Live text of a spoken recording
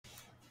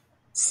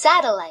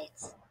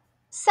Satellites.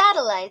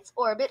 Satellites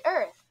orbit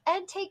Earth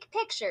and take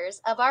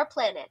pictures of our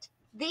planet.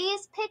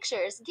 These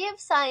pictures give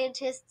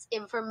scientists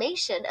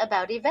information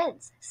about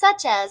events,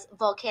 such as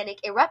volcanic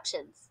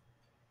eruptions.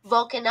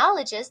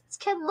 Volcanologists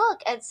can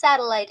look at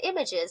satellite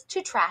images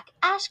to track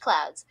ash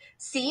clouds,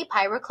 see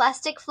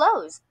pyroclastic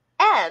flows,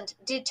 and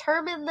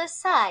determine the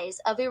size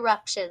of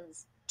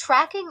eruptions.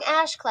 Tracking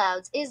ash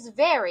clouds is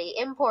very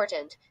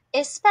important,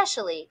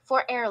 especially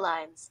for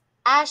airlines.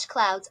 Ash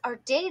clouds are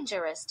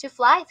dangerous to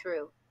fly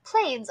through.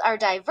 Planes are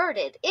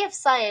diverted if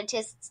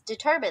scientists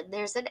determine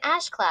there's an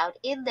ash cloud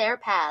in their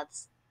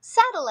paths.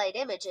 Satellite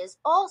images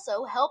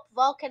also help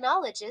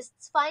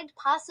volcanologists find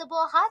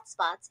possible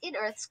hotspots in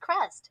Earth's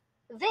crust.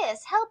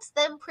 This helps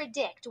them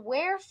predict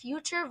where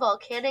future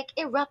volcanic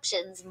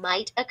eruptions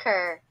might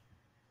occur.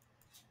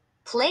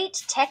 Plate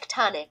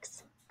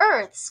tectonics.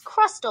 Earth's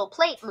crustal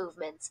plate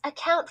movements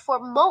account for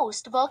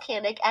most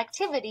volcanic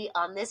activity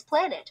on this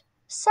planet.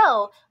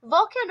 So,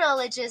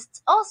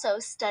 volcanologists also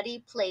study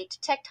plate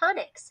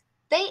tectonics.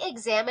 They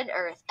examine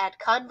Earth at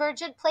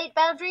convergent plate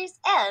boundaries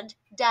and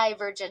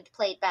divergent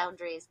plate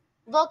boundaries.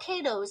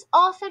 Volcanoes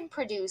often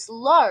produce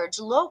large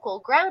local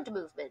ground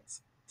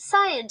movements.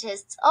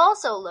 Scientists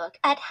also look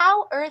at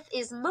how Earth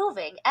is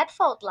moving at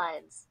fault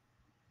lines.